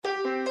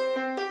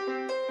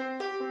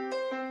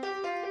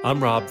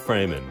I'm Rob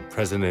Freeman,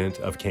 president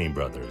of Cain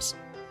Brothers.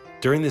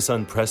 During this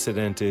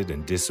unprecedented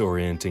and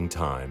disorienting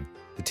time,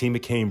 the team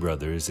at Cain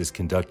Brothers is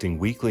conducting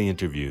weekly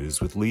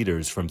interviews with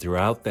leaders from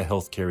throughout the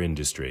healthcare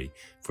industry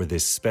for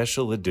this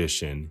special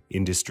edition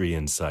Industry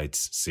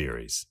Insights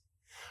series.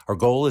 Our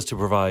goal is to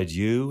provide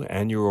you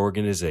and your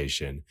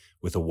organization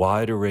with a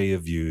wide array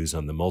of views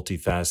on the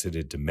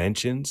multifaceted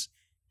dimensions,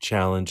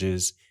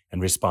 challenges, and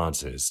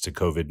responses to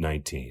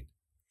COVID-19.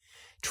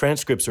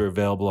 Transcripts are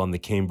available on the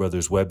Cain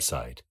Brothers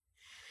website.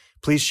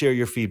 Please share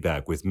your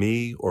feedback with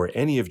me or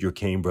any of your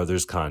Cain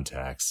Brothers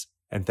contacts,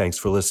 and thanks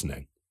for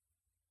listening.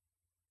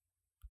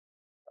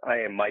 I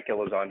am Mike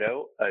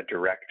Elizondo, a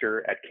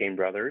director at Cain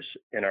Brothers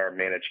in our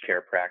managed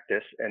care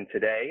practice, and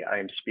today I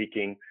am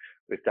speaking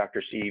with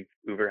Dr. Steve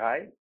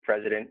Uverhey,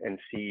 President and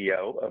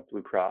CEO of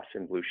Blue Cross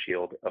and Blue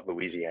Shield of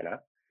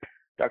Louisiana.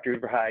 Dr.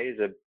 Uverhey is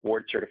a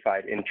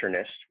board-certified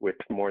internist with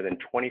more than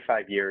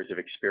 25 years of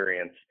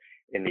experience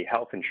in the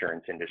health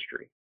insurance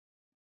industry.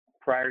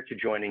 Prior to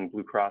joining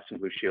Blue Cross and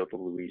Blue Shield of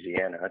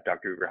Louisiana,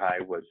 Dr.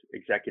 Uverhey was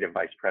Executive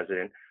Vice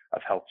President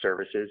of Health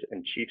Services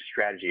and Chief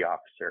Strategy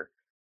Officer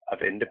of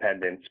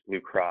Independence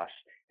Blue Cross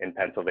in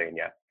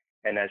Pennsylvania,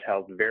 and has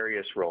held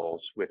various roles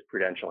with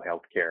Prudential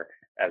Healthcare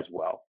as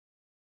well.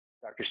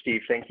 Dr. Steve,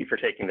 thank you for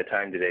taking the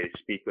time today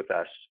to speak with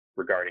us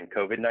regarding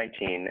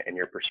COVID-19 and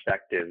your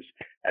perspectives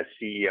as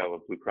CEO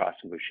of Blue Cross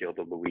and Blue Shield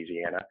of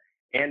Louisiana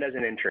and as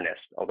an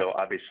internist, although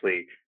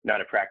obviously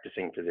not a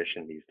practicing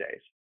physician these days.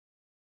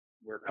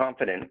 We're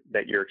confident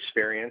that your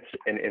experience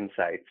and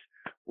insights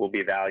will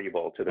be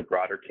valuable to the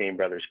broader Cain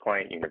Brothers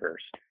client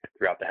universe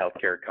throughout the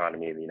healthcare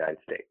economy of the United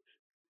States.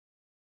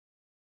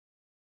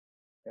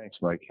 Thanks,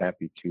 Mike.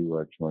 Happy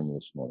to join you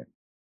this morning.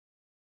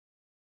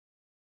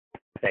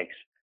 Thanks.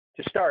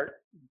 To start,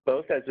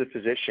 both as a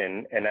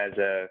physician and as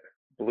a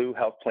Blue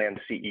Health Plan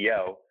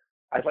CEO,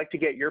 I'd like to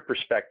get your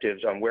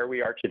perspectives on where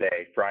we are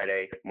today,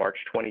 Friday, March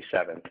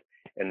 27th,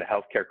 in the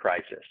healthcare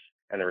crisis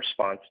and the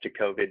response to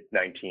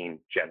COVID-19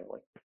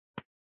 generally.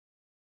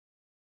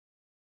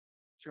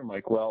 Sure,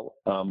 Mike. Well,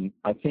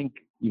 I think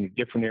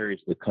different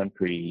areas of the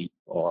country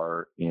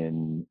are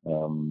in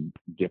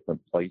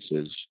different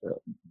places,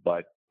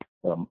 but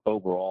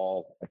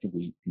overall, I think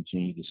we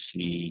continue to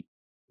see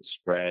the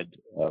spread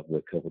of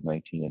the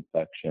COVID-19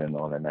 infection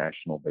on a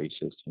national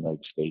basis. The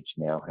United States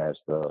now has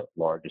the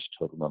largest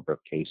total number of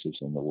cases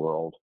in the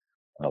world.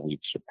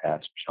 We've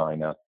surpassed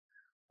China.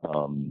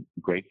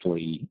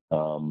 Gratefully,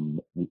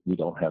 we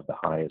don't have the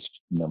highest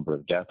number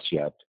of deaths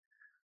yet.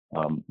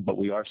 But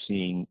we are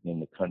seeing in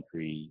the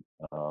country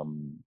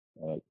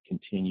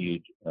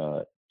continued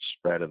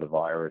spread of the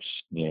virus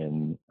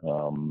in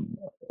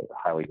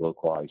highly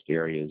localized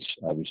areas.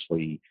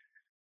 Obviously,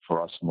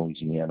 for us in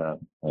Louisiana,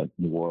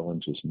 New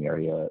Orleans is an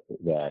area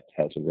that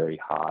has a very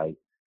high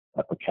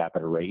per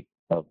capita rate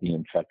of the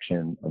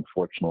infection.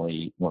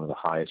 Unfortunately, one of the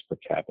highest per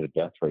capita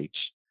death rates,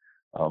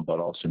 but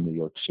also New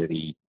York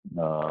City.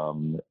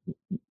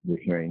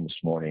 We're hearing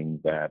this morning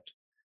that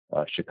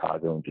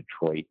Chicago and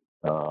Detroit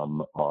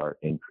are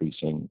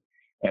increasing.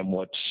 And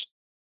what's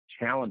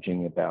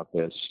challenging about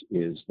this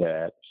is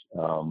that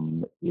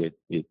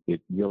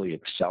it really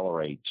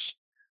accelerates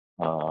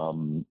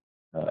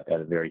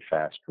at a very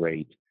fast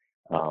rate.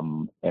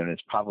 And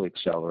it's probably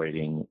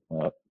accelerating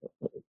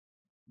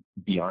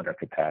beyond our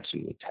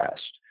capacity to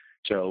test.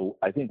 So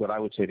I think what I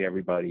would say to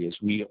everybody is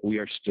we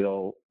are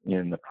still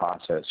in the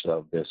process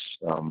of this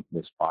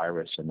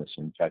virus and this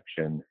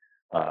infection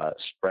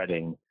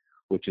spreading,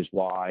 which is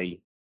why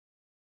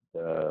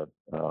the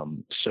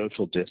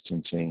social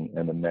distancing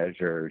and the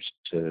measures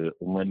to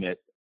limit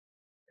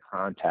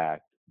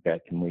contact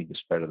that can lead to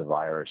spread of the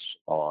virus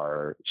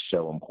are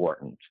so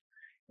important.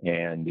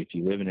 And if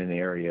you live in an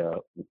area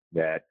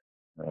that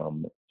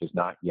does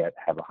not yet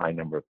have a high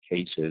number of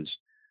cases,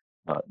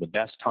 the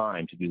best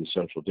time to do the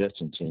social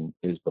distancing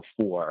is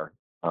before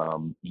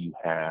you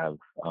have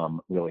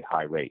really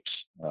high rates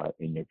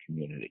in your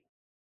community.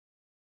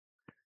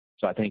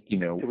 So I think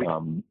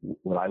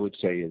what I would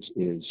say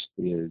is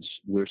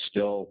we're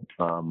still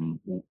on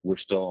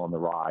the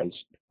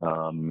rise,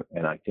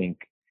 and I think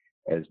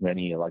as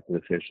many elected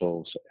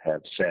officials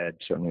have said,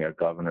 certainly our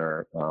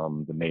governor,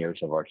 the mayors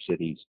of our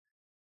cities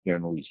here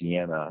in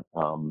Louisiana,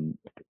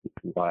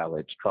 while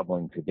it's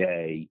troubling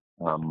today,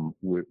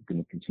 we're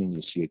going to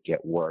continue to see it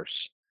get worse.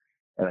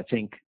 And I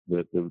think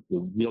the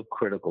real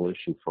critical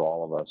issue for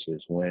all of us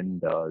is when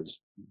does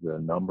the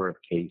number of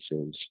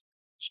cases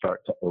start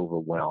to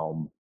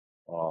overwhelm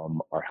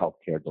our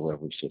healthcare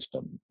delivery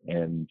system?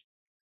 And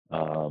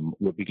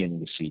we're beginning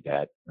to see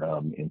that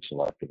in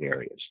selected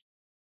areas.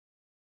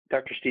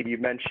 Dr. Steve, you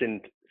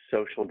mentioned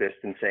social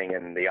distancing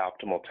and the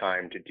optimal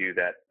time to do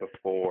that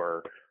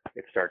before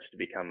it starts to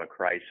become a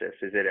crisis.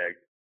 Is it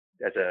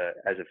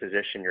as a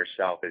physician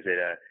yourself, is it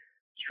a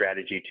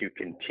strategy to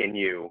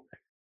continue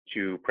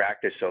to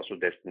practice social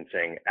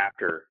distancing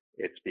after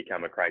it's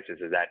become a crisis?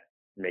 Does that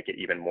make it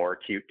even more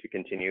acute to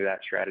continue that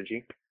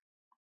strategy?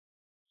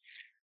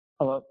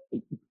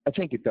 I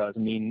think it does. I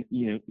mean,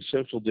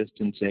 social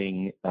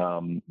distancing,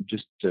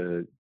 just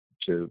to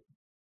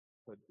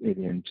put it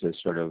into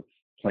sort of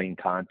plain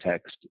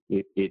context,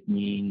 it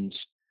means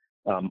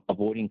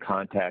avoiding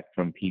contact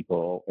from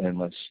people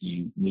unless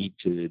you need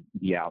to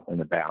be out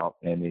and about.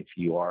 And if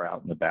you are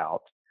out and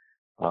about,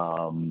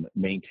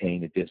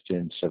 maintain a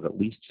distance of at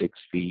least 6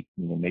 feet,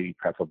 maybe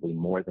preferably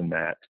more than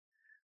that.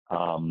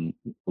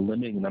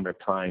 Limiting the number of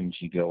times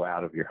you go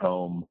out of your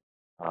home.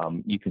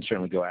 You can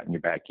certainly go out in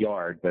your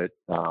backyard, but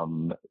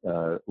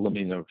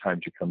limiting the number of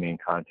times you're coming in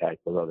contact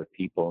with other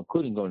people,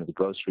 including going to the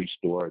grocery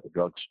store, the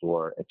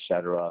drugstore, et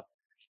cetera.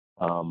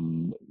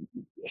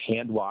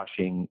 Hand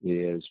washing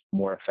is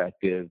more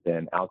effective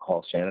than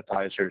alcohol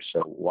sanitizer,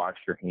 so wash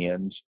your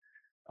hands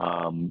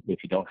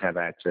if you don't have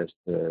access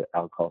to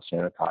alcohol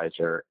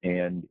sanitizer,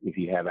 and if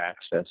you have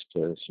access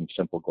to some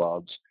simple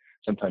gloves,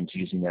 sometimes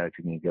using that if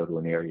you're going to go to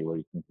an area where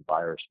you think the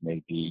virus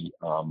may be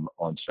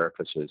on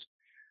surfaces.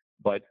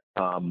 But,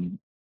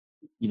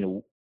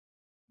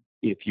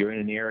 if you're in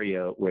an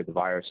area where the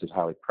virus is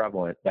highly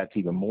prevalent, that's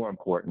even more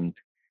important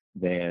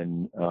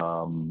than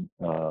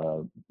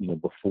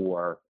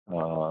before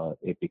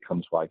it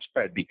becomes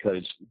widespread,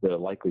 because the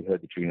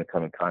likelihood that you're going to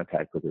come in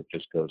contact with it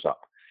just goes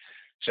up.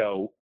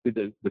 So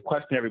the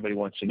question everybody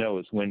wants to know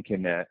is, when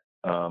can that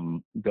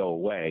go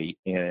away?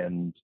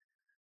 And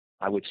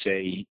I would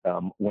say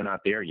we're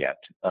not there yet.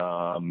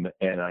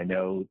 And I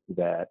know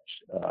that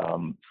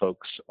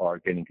folks are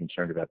getting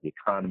concerned about the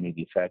economy,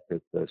 the effect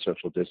that the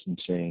social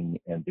distancing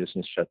and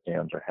business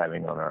shutdowns are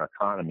having on our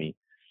economy.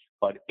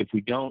 But if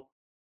we don't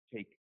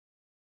take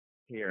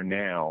care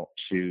now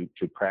to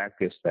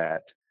practice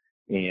that,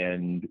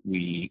 and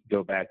we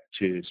go back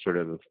to sort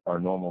of our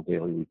normal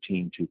daily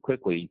routine too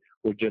quickly,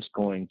 we're just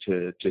going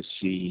to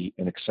see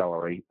a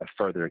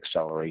further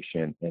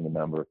acceleration in the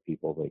number of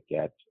people that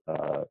get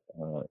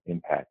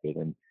impacted.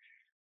 And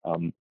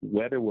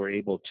whether we're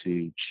able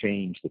to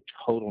change the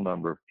total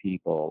number of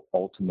people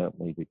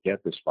ultimately that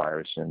get this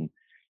virus, and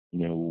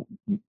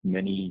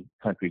many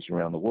countries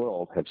around the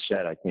world have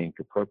said, I think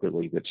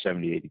appropriately, that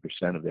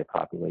 70–80% of their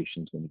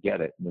population is going to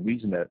get it. And the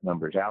reason that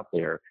number is out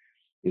there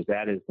is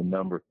that is the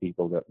number of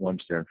people that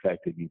once they're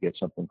infected, you get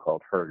something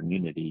called herd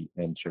immunity,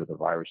 and sort of the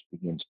virus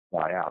begins to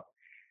die out.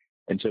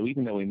 And so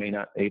even though we may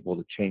not be able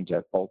to change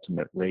that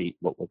ultimate rate,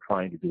 what we're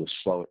trying to do is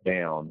slow it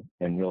down,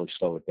 and really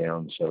slow it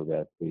down so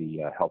that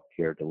the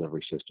healthcare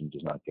delivery system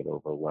does not get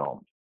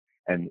overwhelmed.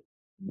 And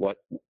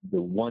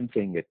the one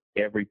thing that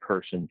every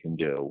person can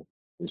do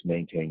is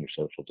maintain your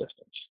social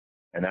distance.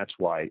 And that's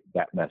why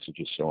that message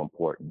is so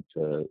important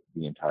to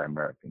the entire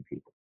American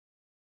people.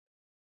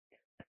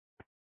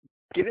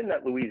 Given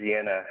that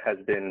Louisiana has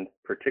been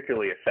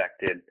particularly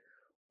affected,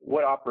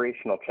 what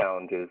operational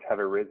challenges have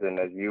arisen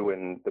as you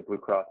and the Blue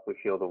Cross Blue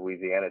Shield of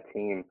Louisiana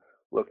team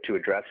look to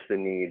address the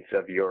needs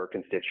of your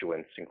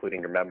constituents,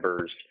 including your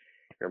members,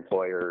 your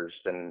employers,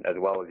 and as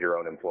well as your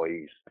own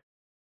employees?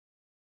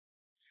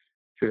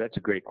 Sure, that's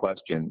a great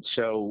question.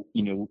 So,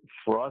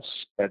 for us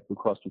at Blue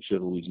Cross Blue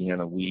Shield of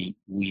Louisiana,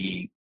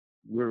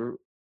 we're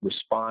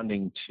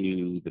responding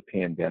to the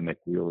pandemic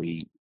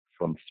really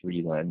from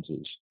 3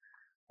 lenses.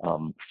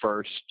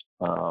 First,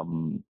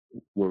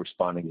 we're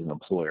responding as an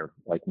employer,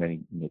 like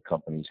many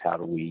companies. How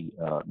do we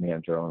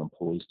manage our own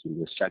employees through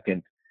this?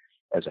 Second,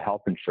 as a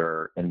health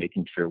insurer, and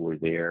making sure we're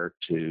there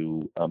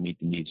to meet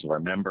the needs of our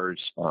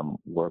members,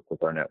 work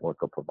with our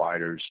network of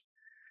providers.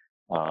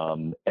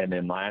 And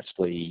then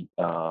lastly,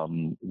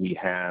 we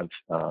have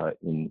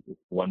in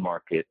one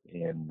market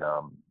in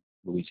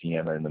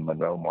Louisiana, in the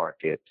Monroe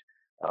market,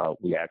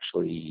 we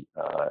actually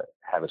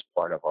have as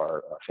part of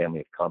our family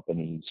of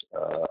companies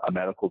a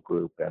medical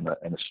group and a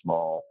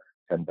small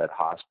 10-bed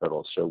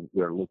hospital. So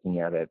we're looking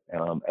at it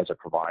as a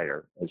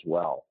provider as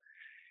well.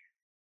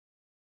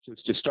 So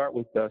to start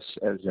with us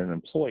as an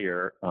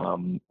employer,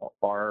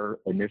 our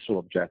initial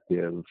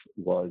objective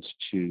was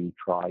to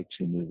try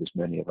to move as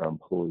many of our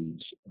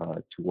employees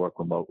to work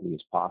remotely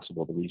as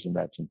possible. The reason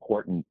that's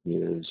important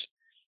is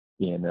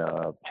in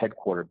a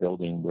headquarter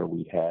building where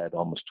we had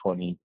almost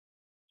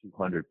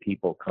 2,200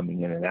 people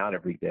coming in and out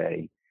every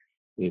day,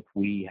 if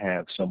we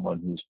have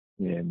someone who's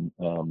been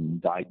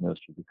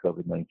diagnosed with a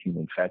COVID-19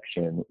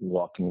 infection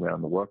walking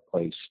around the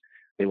workplace,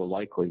 they will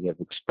likely have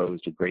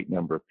exposed a great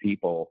number of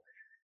people.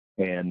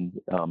 And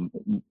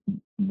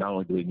not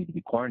only do they need to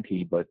be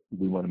quarantined, but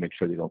we want to make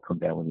sure they don't come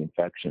down with the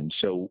infection.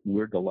 So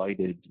we're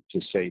delighted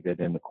to say that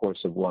in the course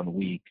of 1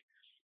 week,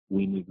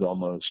 we moved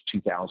almost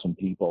 2,000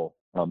 people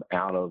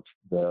out of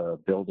the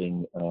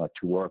building to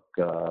work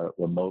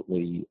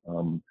remotely,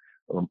 a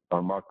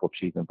remarkable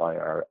achievement by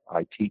our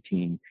IT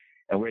team.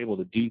 And we're able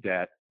to do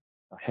that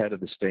ahead of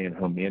the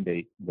stay-at-home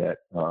mandate that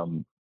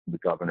the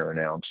governor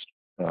announced.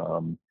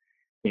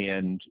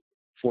 And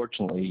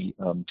fortunately,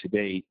 to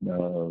date,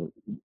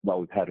 while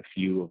we've had a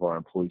few of our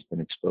employees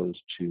been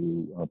exposed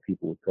to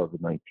people with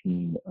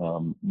COVID-19,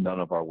 none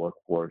of our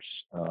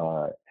workforce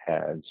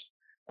has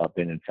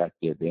been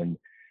infected. And,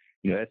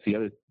 that's the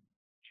other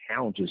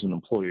challenge as an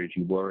employer, is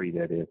you worry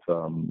that if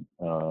the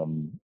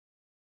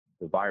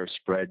virus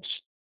spreads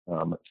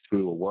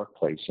through a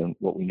workplace, and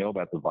what we know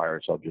about the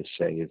virus, I'll just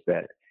say, is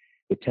that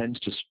it tends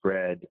to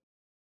spread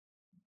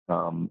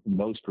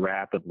most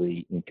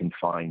rapidly in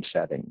confined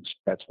settings.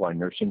 That's why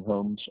nursing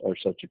homes are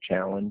such a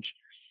challenge.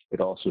 It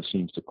also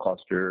seems to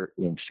cluster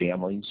in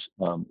families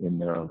in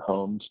their own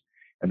homes.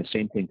 And the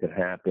same thing could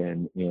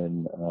happen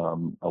in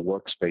a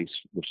workspace.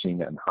 We're seeing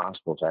that in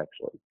hospitals,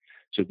 actually.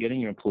 So getting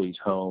your employees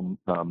home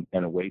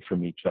and away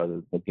from each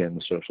other, again,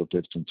 the social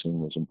distancing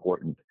was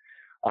important.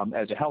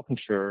 As a health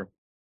insurer,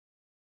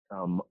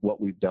 what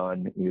we've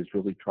done is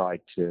really try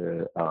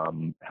to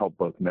help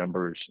both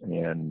members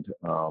and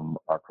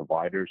our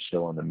providers.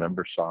 So on the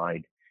member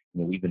side,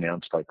 we've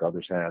announced, like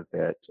others have,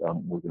 that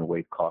we're going to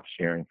waive cost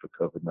sharing for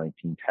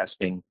COVID-19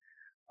 testing.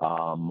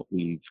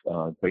 We've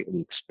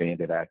greatly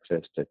expanded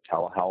access to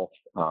telehealth,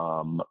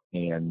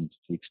 and to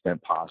the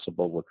extent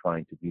possible, we're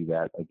trying to do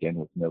that again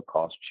with no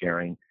cost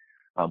sharing.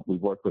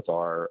 We've worked with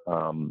our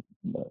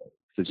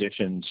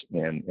physicians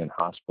and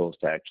hospitals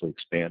to actually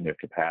expand their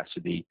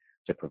capacity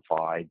to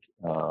provide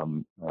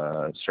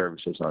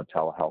services on a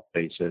telehealth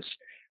basis.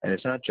 And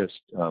it's not just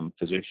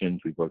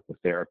physicians. We've worked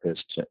with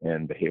therapists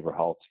and behavioral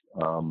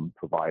health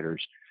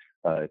providers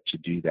to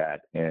do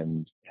that,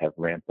 and have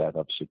ramped that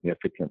up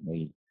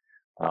significantly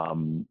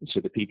so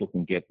that people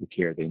can get the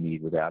care they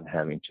need without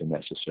having to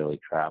necessarily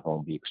travel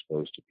and be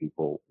exposed to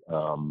people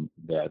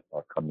that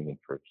are coming in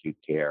for acute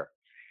care.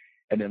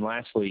 And then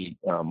lastly,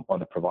 on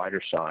the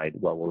provider side,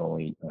 while we'll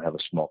only have a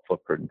small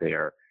footprint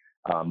there,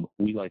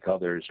 we, like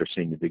others, are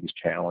seeing the biggest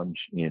challenge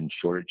in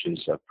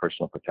shortages of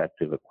personal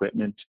protective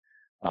equipment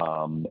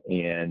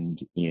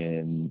and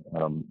in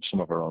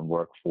some of our own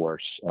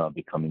workforce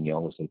becoming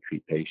ill as they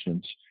treat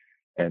patients.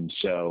 And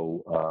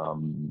so,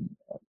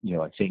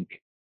 I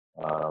think,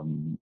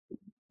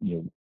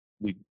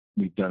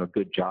 we've done a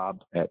good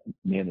job at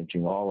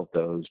managing all of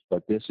those,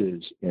 but this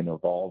is an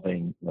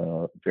evolving,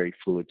 very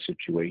fluid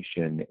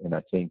situation. And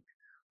I think,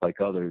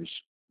 like others,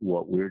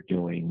 what we're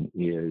doing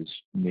is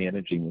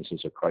managing this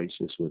as a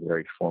crisis with a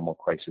very formal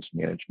crisis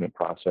management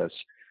process.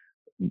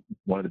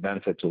 One of the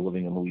benefits of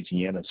living in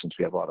Louisiana, since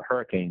we have a lot of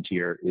hurricanes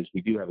here, is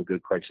we do have a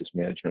good crisis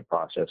management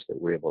process that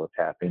we're able to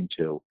tap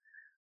into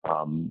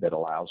that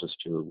allows us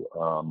to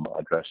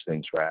address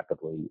things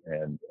rapidly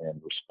and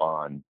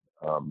respond.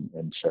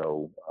 And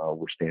so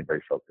we're staying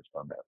very focused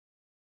on that.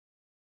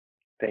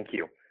 Thank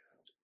you.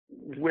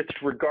 With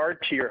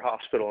regard to your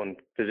hospital and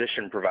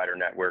physician provider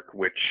network,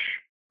 which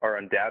are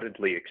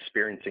undoubtedly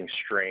experiencing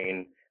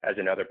strain as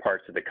in other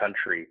parts of the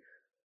country,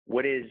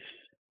 what is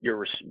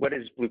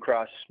Blue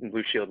Cross and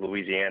Blue Shield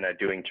Louisiana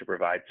doing to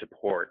provide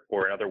support?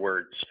 Or in other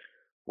words,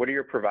 what are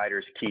your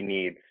providers' key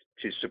needs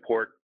to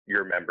support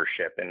your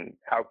membership, and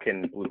how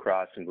can Blue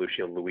Cross and Blue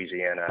Shield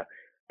Louisiana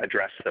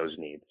address those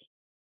needs?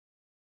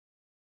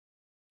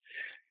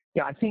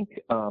 Yeah, I think,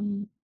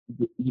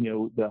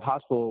 the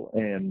hospital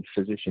and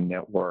physician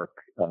network,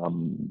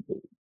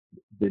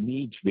 the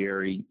needs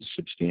vary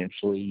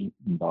substantially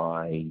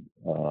by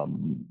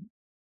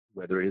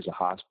whether it is a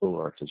hospital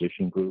or a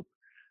physician group.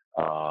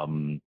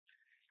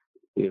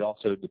 It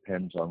also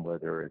depends on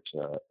whether it's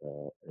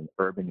an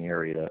urban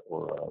area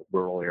or a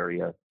rural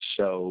area.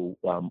 So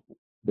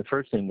the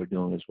first thing we're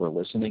doing is we're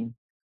listening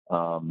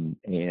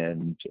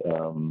and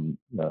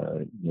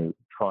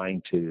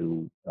trying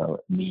to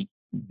meet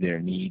their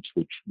needs,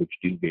 which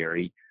do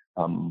vary.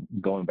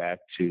 Going back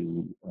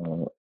to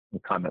the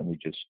comment we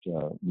just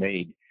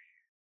made,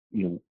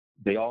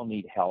 they all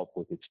need help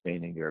with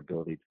expanding their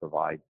ability to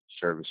provide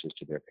services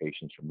to their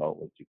patients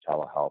remotely through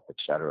telehealth, et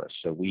cetera.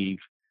 So we've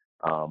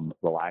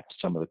relaxed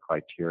some of the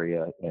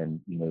criteria, and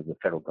the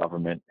federal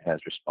government has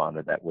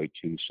responded that way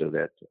too, so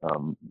that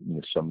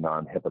some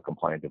non-HIPAA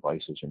compliant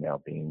devices are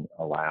now being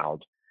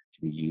allowed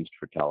to be used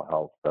for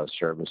telehealth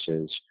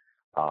services.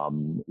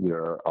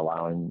 We're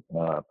allowing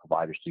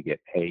providers to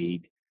get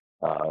paid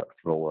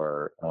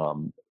for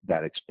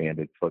that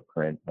expanded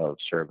footprint of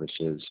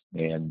services,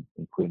 and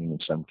including in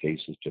some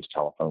cases just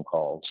telephone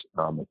calls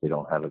if they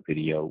don't have a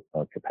video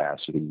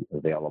capacity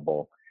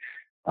available.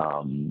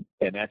 And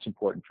that's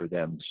important for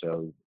them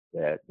so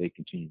that they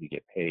continue to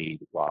get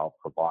paid while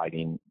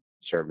providing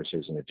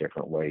services in a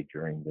different way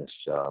during this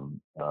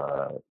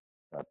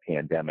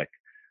pandemic.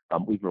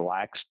 We've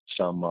relaxed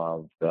some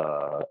of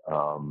the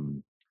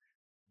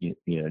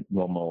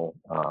normal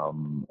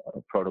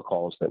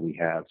protocols that we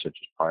have, such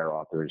as prior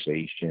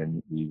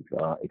authorization. We've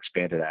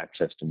expanded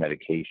access to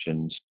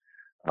medications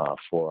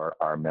for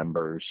our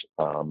members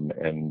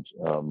and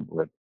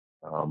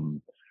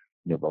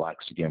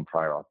relaxed again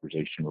prior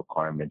authorization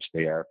requirements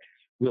there.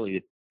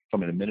 Really,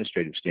 from an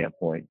administrative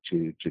standpoint,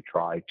 to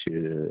try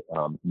to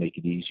make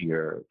it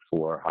easier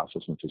for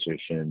hospitals and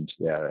physicians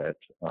that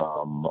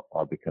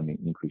are becoming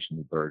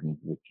increasingly burdened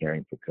with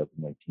caring for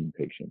COVID-19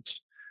 patients.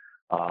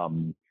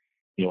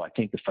 I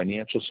think the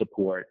financial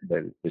support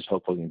that is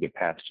hopefully going to get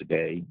passed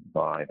today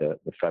by the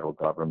federal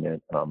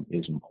government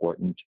is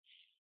important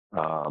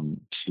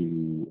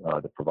to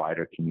the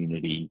provider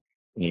community.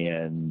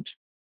 And,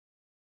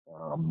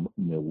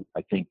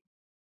 I think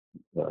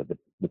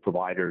the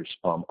providers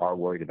are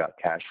worried about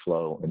cash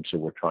flow, and so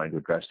we're trying to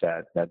address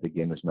that. That,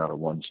 again, is not a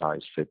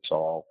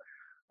one-size-fits-all.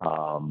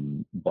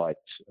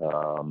 But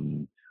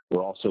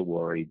we're also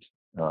worried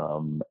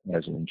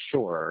as an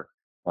insurer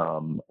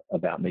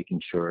about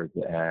making sure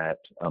that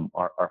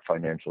our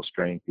financial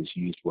strength is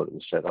used what it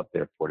was set up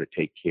there for, to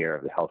take care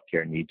of the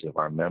healthcare needs of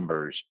our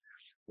members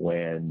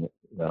when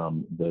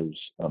those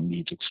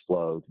needs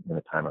explode in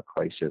a time of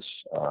crisis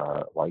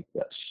like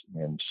this.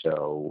 And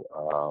so,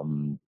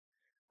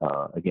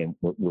 again,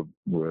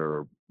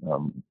 we're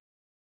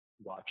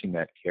watching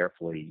that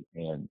carefully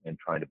and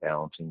trying to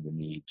balancing the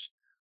needs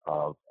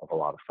of a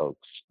lot of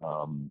folks.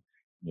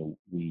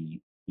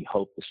 We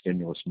hope the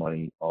stimulus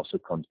money also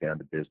comes down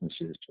to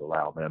businesses to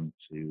allow them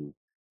to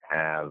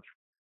have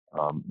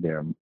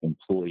their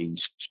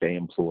employees stay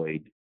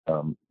employed,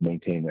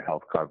 maintain their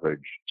health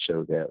coverage,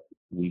 so that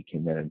we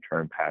can then in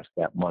turn pass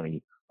that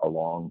money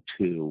along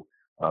to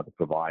the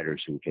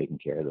providers who are taking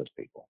care of those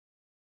people.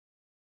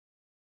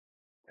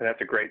 And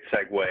that's a great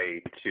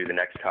segue to the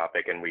next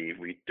topic. And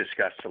we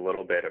discussed a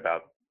little bit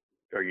about,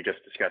 or you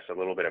just discussed a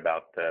little bit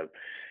about the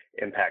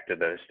impact of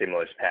the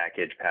stimulus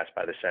package passed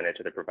by the Senate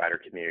to the provider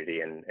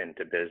community and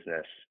to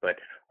business. But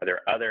are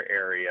there other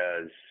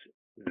areas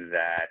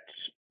that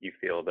you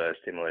feel the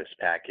stimulus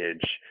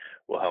package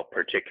will help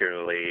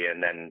particularly?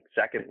 And then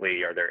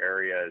secondly, are there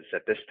areas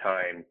at this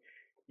time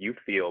you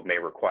feel may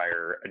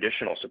require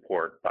additional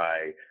support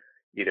by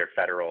either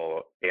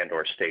federal and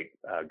or state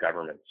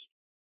governments?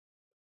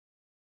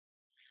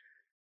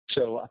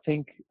 So I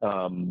think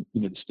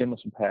the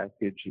stimulus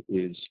package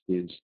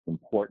is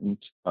important.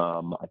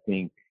 I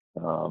think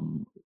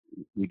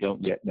we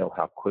don't yet know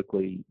how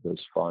quickly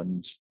those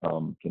funds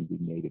can be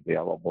made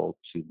available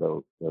to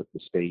both the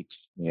states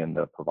and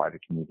the provider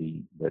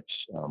community that's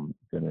going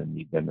to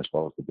need them, as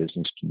well as the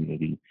business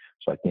community.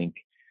 So I think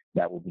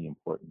that will be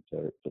important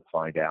to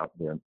find out.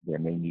 There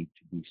may need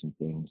to be some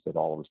things that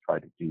all of us try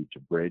to do to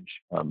bridge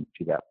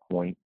to that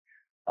point.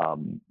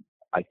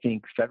 I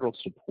think federal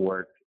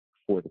support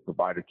for the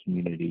provider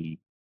community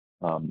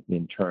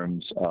in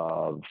terms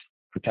of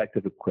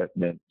protective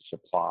equipment,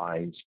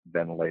 supplies,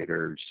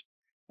 ventilators,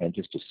 and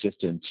just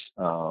assistance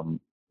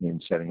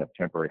in setting up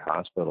temporary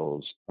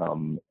hospitals,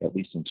 at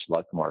least in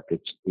select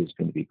markets, is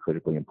going to be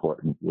critically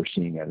important. We're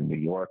seeing that in New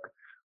York.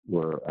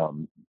 We're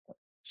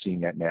seeing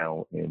that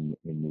now in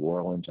New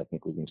Orleans. I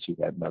think we're going to see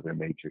that in other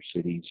major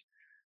cities.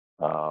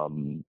 I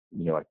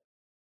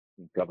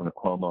think Governor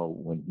Cuomo,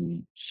 when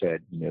he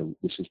said,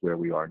 this is where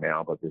we are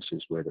now, but this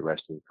is where the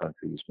rest of the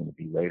country is going to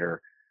be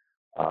later,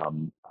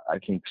 I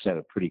think sent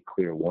a pretty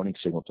clear warning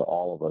signal to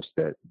all of us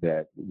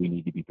that we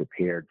need to be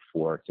prepared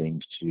for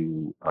things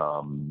to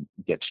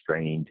get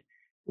strained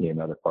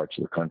in other parts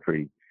of the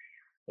country.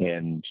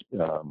 And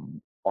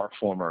our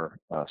former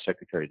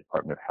Secretary of the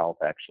Department of Health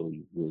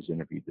actually was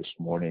interviewed this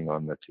morning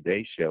on the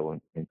Today Show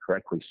and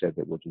correctly said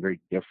that what's very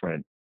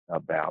different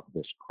about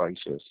this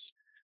crisis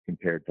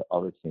compared to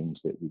other things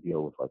that we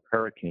deal with, like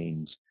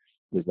hurricanes,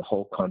 is the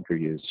whole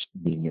country is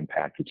being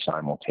impacted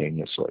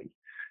simultaneously.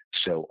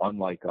 So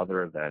unlike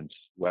other events,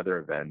 weather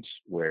events,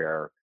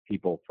 where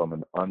people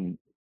from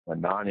a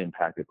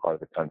non-impacted part of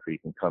the country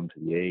can come to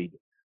the aid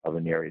of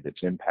an area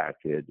that's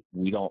impacted,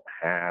 we don't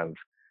have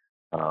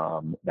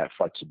that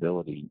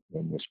flexibility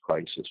in this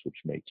crisis, which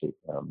makes it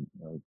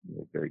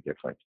very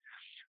different.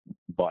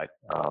 But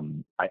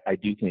I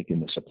do think in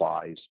the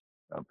supplies,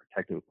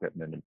 protective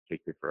equipment, in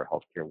particular for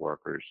healthcare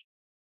workers,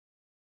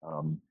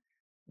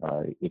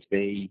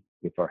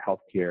 if our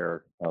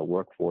healthcare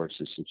workforce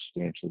is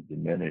substantially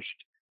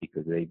diminished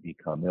because they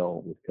become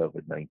ill with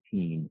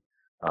COVID-19,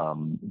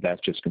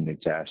 that's just going to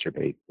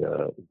exacerbate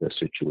the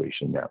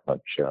situation that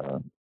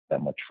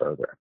much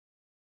further.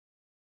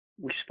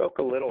 We spoke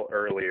a little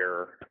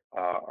earlier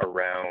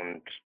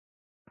around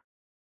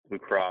Blue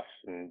Cross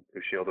and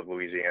Blue Shield of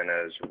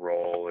Louisiana's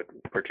role,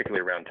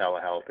 particularly around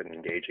telehealth and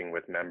engaging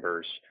with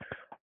members.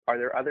 Are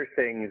there other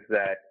things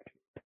that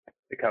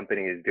the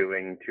company is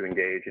doing to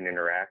engage and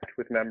interact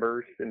with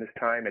members in this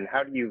time? And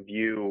how do you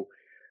view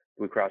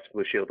Blue Cross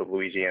Blue Shield of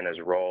Louisiana's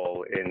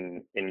role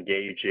in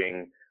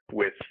engaging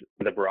with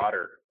the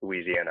broader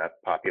Louisiana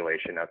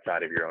population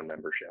outside of your own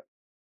membership?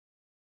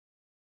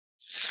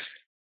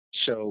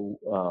 So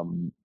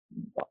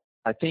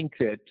I think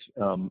that,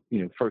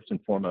 first and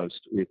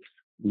foremost, if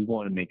we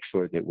want to make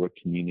sure that we're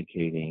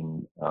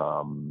communicating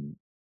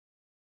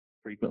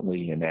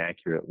frequently and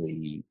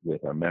accurately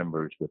with our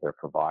members, with our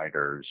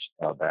providers,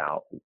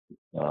 about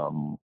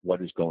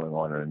what is going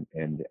on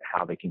and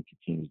how they can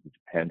continue to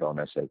depend on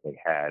us as they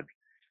had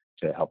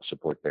to help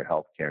support their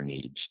healthcare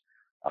needs.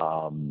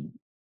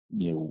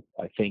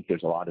 I think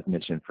there's a lot of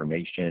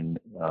misinformation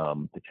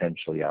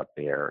potentially out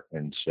there,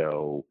 and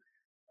so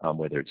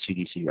whether it's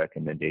CDC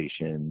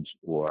recommendations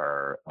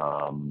or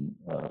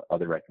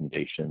other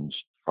recommendations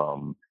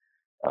from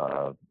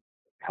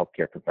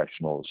healthcare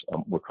professionals,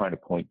 we're trying to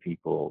point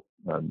people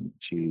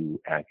to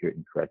accurate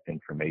and correct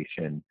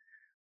information,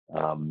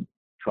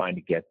 trying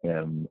to get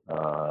them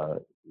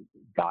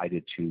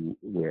guided to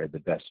where the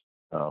best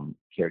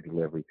care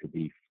delivery could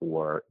be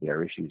for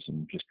their issues.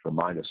 And just to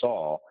remind us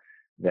all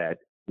that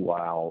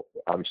while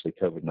obviously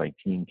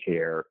COVID-19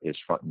 care is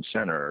front and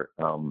center,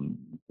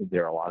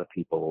 there are a lot of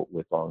people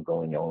with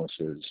ongoing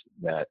illnesses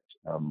that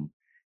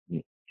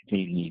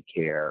continue to need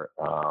care.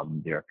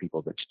 There are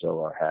people that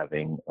still are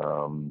having,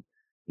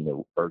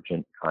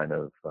 urgent kind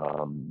of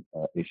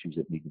issues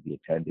that need to be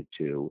attended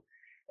to.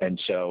 And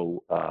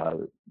so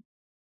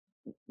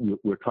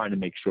we're trying to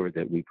make sure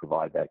that we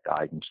provide that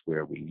guidance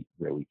where we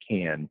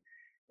can.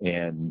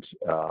 And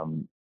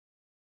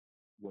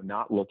we're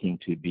not looking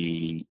to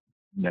be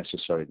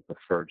necessarily the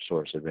preferred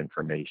source of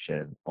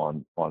information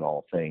on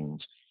all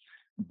things,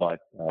 but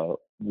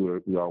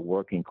we are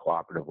working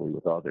cooperatively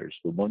with others.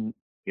 The one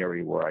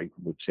area where I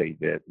would say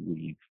that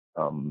we've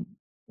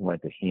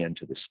lent a hand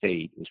to the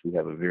state is we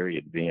have a very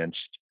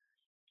advanced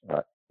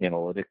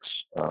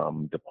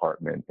analytics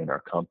department in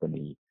our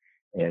company,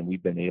 and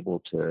we've been able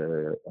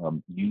to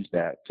use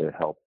that to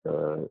help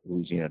the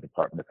Louisiana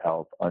Department of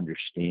Health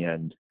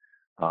understand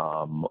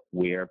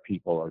where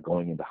people are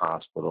going into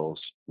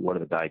hospitals, what are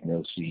the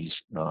diagnoses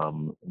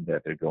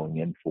that they're going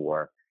in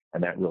for,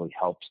 and that really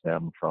helps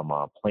them from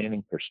a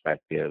planning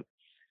perspective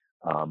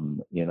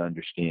in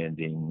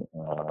understanding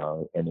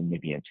and then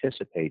maybe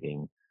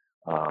anticipating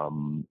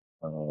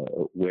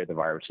where the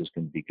virus is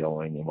going to be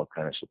going and what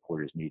kind of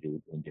support is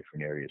needed in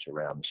different areas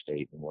around the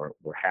state. And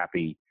we're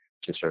happy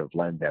to sort of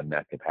lend them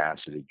that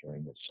capacity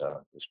during this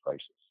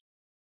crisis.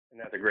 And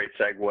that's a great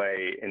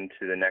segue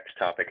into the next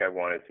topic I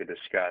wanted to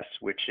discuss,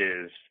 which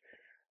is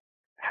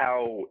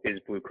how is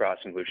Blue Cross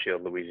and Blue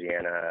Shield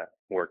Louisiana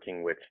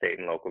working with state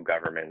and local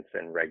governments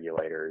and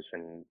regulators,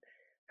 and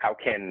how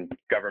can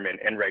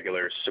government and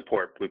regulators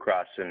support Blue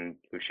Cross and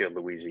Blue Shield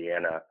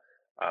Louisiana?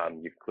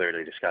 You've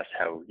clearly discussed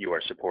how you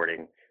are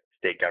supporting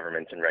state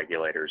governments and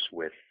regulators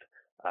with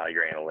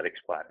your analytics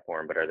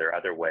platform, but are there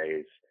other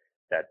ways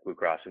that Blue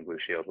Cross and Blue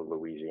Shield of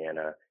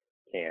Louisiana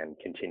can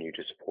continue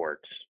to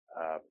support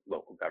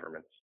local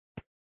governments?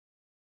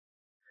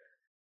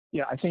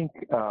 Yeah, I think,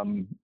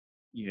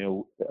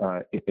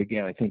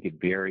 again, I think it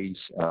varies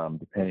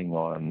depending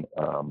on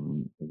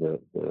the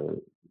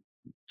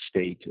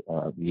state.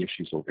 The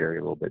issues will vary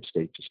a little bit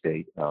state to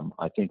state.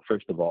 I think,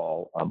 first of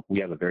all, we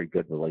have a very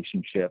good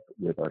relationship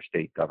with our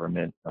state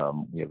government.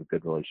 We have a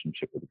good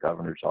relationship with the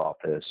governor's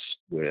office,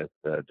 with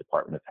the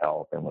Department of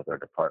Health, and with our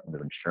Department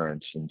of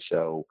Insurance. And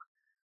so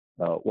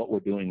what we're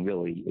doing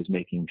really is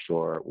making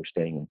sure we're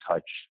staying in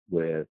touch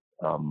with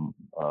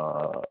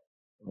all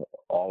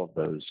of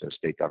those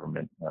state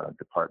government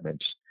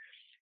departments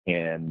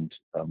and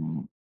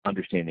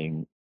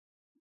understanding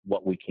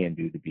what we can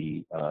do to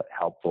be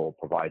helpful,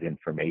 provide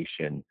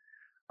information,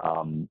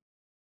 and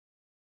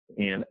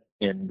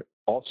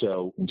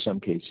also in some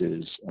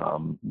cases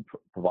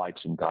provide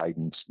some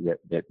guidance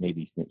that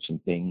maybe some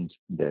things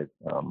that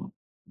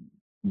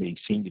may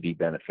seem to be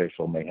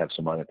beneficial may have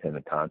some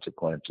unintended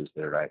consequences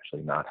that are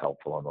actually not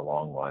helpful in the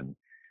long run.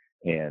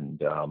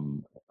 And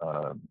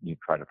you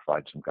try to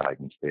provide some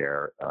guidance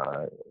there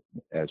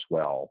as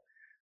well.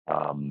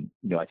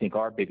 I think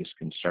our biggest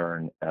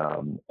concern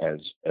as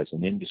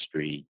an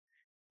industry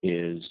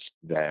is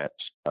that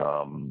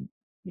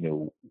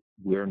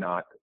we're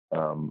not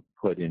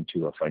put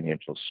into a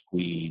financial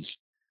squeeze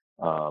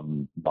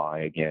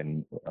by,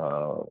 again,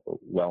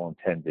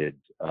 well-intended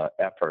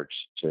efforts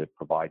to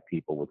provide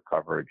people with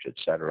coverage, et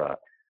cetera,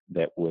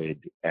 that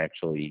would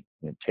actually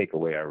take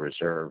away our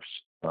reserves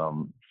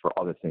for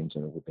other things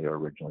than what they were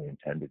originally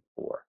intended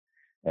for.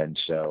 And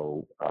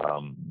so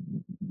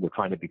we're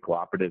trying to be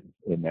cooperative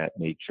in that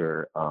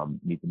nature,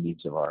 meet the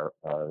needs of our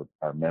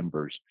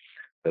members,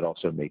 but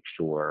also make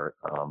sure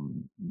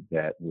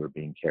that we're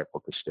being careful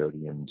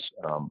custodians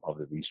of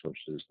the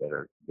resources that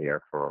are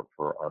there for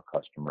our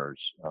customers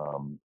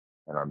and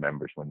our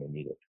members when they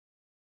need it.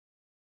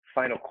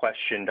 Final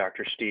question,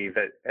 Dr. Steve.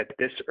 At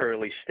this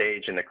early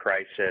stage in the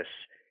crisis,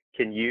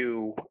 can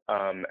you,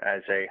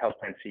 as a health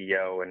plan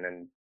CEO and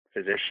then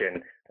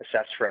physician,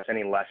 assess for us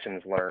any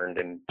lessons learned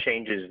and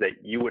changes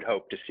that you would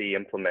hope to see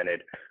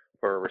implemented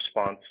for a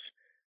response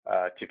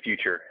to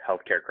future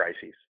healthcare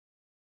crises?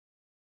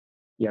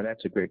 Yeah,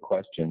 that's a great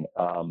question.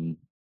 I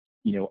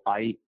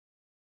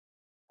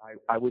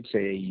would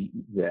say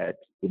that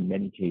in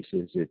many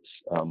cases it's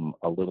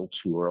a little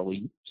too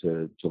early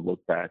to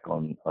look back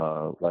on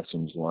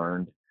lessons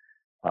learned.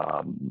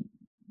 I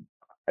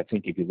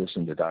think if you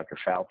listen to Dr.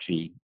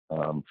 Fauci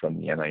from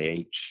the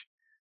NIH,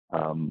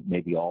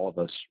 maybe all of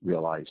us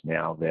realize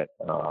now that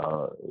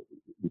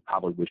we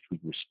probably wished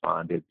we'd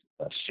responded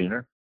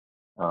sooner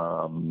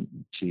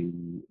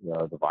to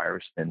the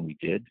virus than we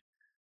did.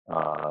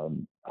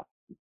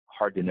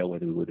 Hard to know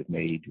whether we would have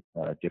made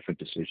different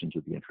decisions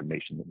with the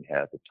information that we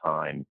had at the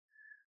time.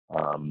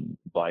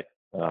 But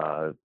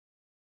I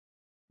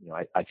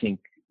think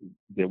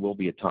there will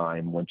be a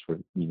time once we're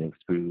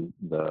through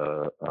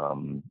the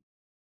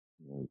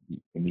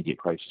immediate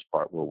crisis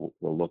part, we'll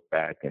look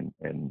back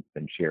and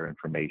share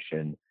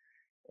information.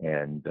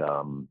 And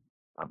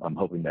I'm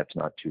hoping that's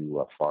not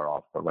too far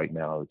off. But right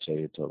now, I would say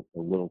it's a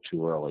little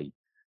too early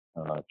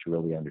to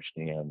really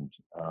understand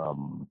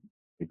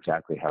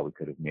exactly how we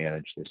could have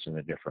managed this in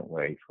a different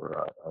way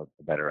for a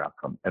better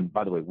outcome. And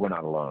by the way, we're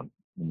not alone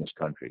in this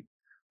country.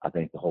 I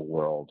think the whole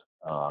world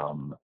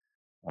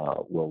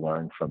will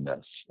learn from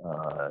this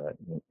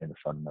in a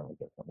fundamentally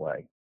different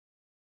way.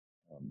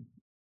 Um,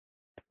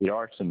 there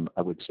are some,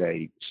 I would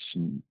say,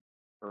 some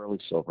early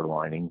silver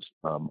linings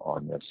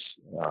on this.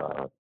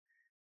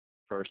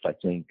 First, I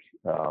think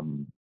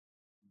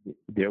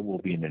there will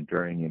be an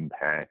enduring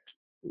impact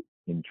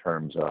in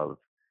terms of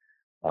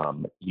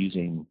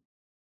using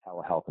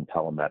telehealth and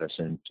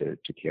telemedicine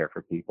to care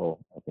for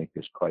people. I think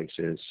this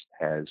crisis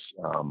has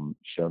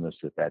shown us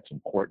that that's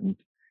important.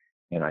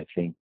 And I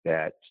think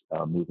that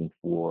moving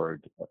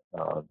forward,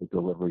 the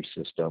delivery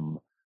system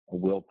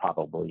will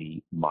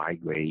probably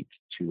migrate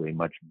to a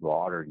much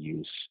broader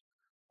use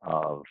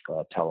of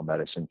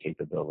telemedicine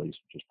capabilities,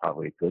 which is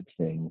probably a good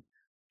thing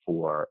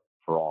for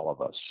all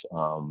of us.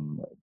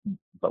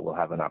 But we'll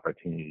have an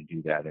opportunity to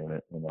do that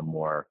in a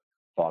more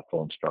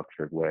thoughtful and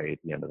structured way at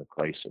the end of the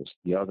crisis.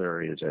 The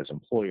other is, as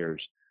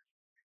employers,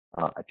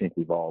 I think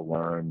we've all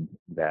learned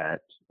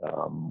that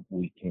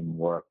we can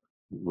work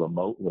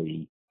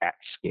remotely at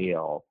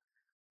scale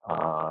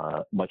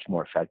much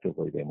more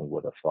effectively than we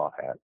would have thought.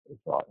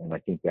 And I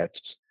think that's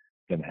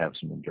going to have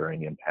some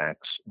enduring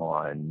impacts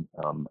on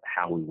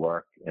how we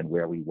work and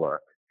where we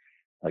work.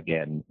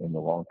 Again, in the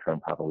long term,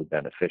 probably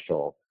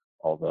beneficial,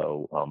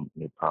 although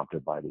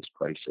prompted by this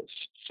crisis.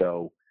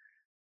 So,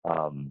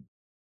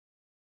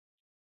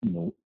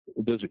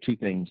 those are two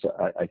things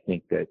I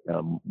think that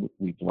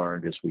we've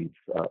learned as we've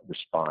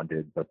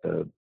responded, but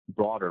the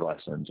broader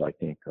lessons, I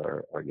think,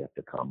 are yet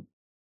to come.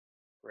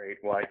 Great.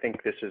 Well, I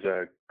think this is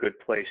a good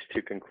place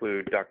to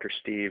conclude. Dr.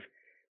 Steve,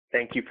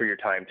 thank you for your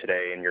time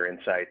today and your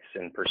insights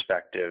and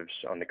perspectives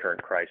on the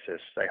current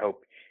crisis. I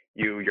hope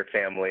you, your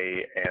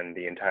family, and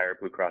the entire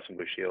Blue Cross and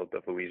Blue Shield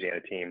of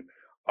Louisiana team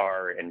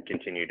are and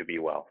continue to be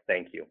well.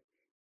 Thank you.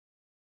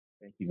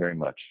 Thank you very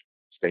much.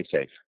 Stay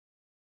safe.